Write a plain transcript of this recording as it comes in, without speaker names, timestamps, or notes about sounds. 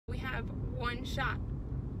one shot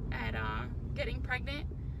at getting pregnant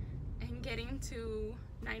and getting to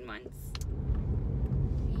 9 months.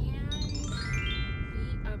 And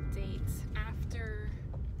the update after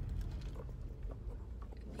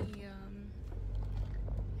the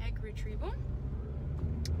egg retrieval.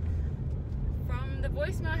 From the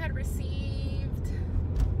voicemail I had received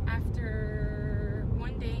after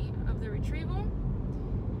 1 day of the retrieval,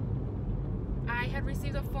 I had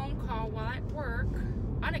received a phone call while at work,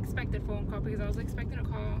 unexpected phone call, because I was expecting a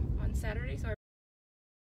call on Saturday, so I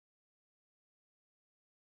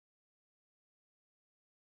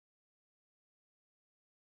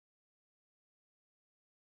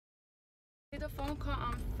received a phone call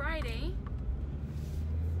on Friday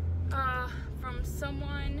from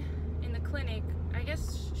someone in the clinic. I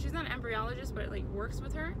guess she's not an embryologist, but like works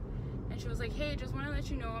with her, and she was like, hey, just want to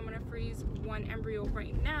let you know I'm gonna freeze one embryo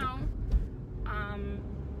right now,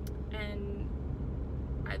 and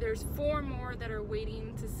there's 4 more that are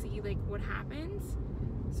waiting to see like what happens.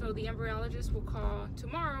 So the embryologist will call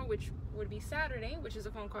tomorrow, which would be Saturday, which is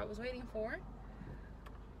a phone call I was waiting for.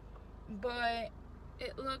 But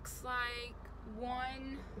it looks like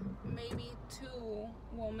 1, maybe 2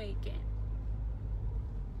 will make it.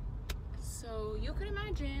 So you could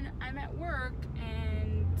imagine I'm at work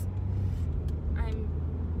and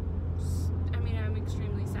I'm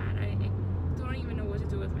extremely sad. I don't even know what to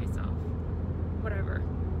do with myself. Whatever.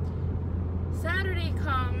 Saturday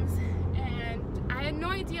comes and I had no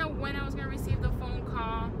idea when I was going to receive the phone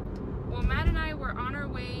call. Well, Matt and I were on our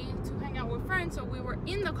way to hang out with friends, so we were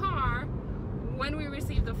in the car when we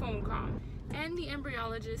received the phone call. And the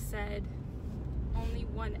embryologist said only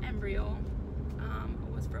 1 embryo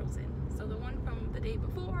was frozen. So the one from the day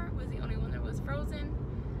before was the only one that was frozen.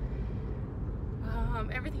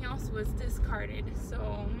 Everything else was discarded.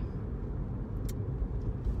 So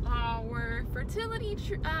our fertility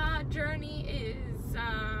journey is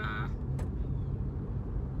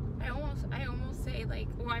I almost say, like,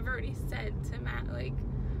 well, I've already said to Matt, like,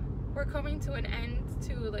 we're coming to an end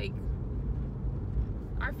to like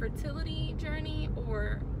our fertility journey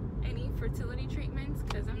or any fertility treatments,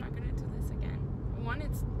 because I'm not gonna do this again. One,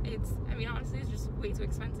 it's honestly it's just way too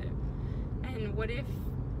expensive, and what if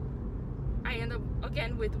I end up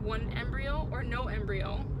again with 1 embryo or no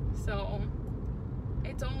embryo? So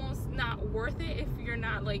it's almost not worth it if you're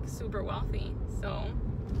not like super wealthy. So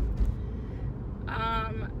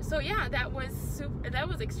yeah, that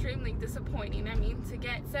was extremely disappointing. I mean, to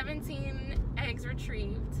get 17 eggs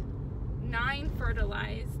retrieved, 9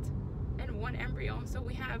 fertilized, and 1 embryo. So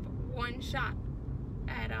we have 1 shot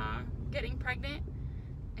at getting pregnant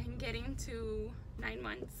and getting to 9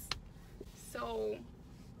 months. So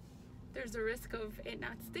there's a risk of it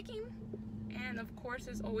not sticking, and of course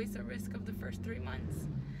there's always a risk of the first 3 months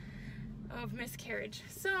of miscarriage.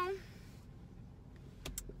 So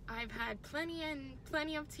I've had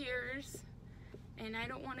plenty of tears, and I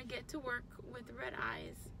don't want to get to work with red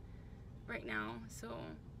eyes right now, so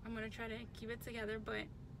I'm gonna try to keep it together. But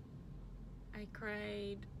I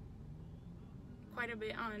cried quite a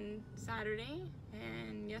bit on Saturday,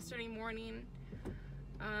 and yesterday morning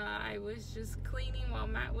I was just cleaning while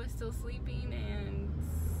Matt was still sleeping, and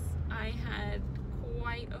I had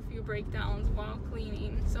quite a few breakdowns while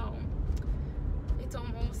cleaning. So it's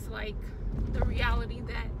almost like the reality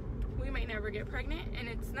that we may never get pregnant. And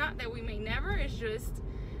it's not that we may never, it's just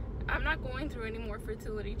I'm not going through any more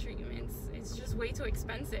fertility treatments. It's just way too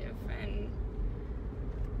expensive, and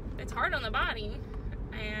it's hard on the body.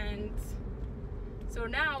 And so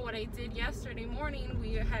now what I did yesterday morning,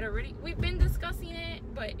 we've been discussing it,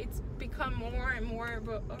 but it's become more and more of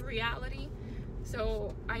a reality.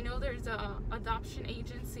 So I know there's a adoption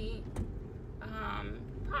agency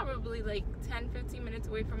probably like 10-15 minutes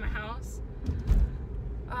away from my house.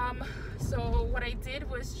 So what I did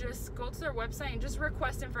was just go to their website and just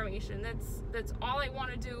request information. That's all I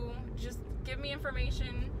want to do. Just give me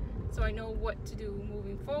information so I know what to do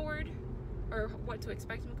moving forward, or what to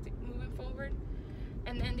expect moving forward.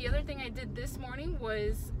 And then the other thing I did this morning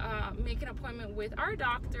was make an appointment with our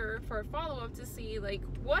doctor for a follow-up to see like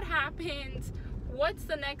what happened, what's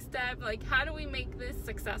the next step, like how do we make this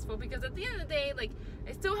successful? Because at the end of the day, like,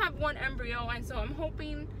 I still have 1 embryo, and so I'm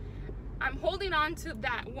holding on to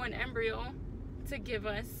that 1 embryo to give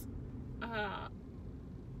us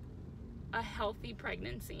a healthy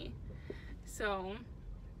pregnancy. So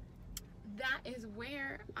that is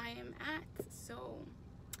where I am at. So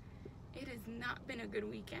it has not been a good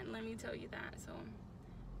weekend, let me tell you that. So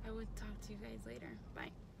I will talk to you guys later.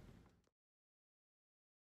 Bye.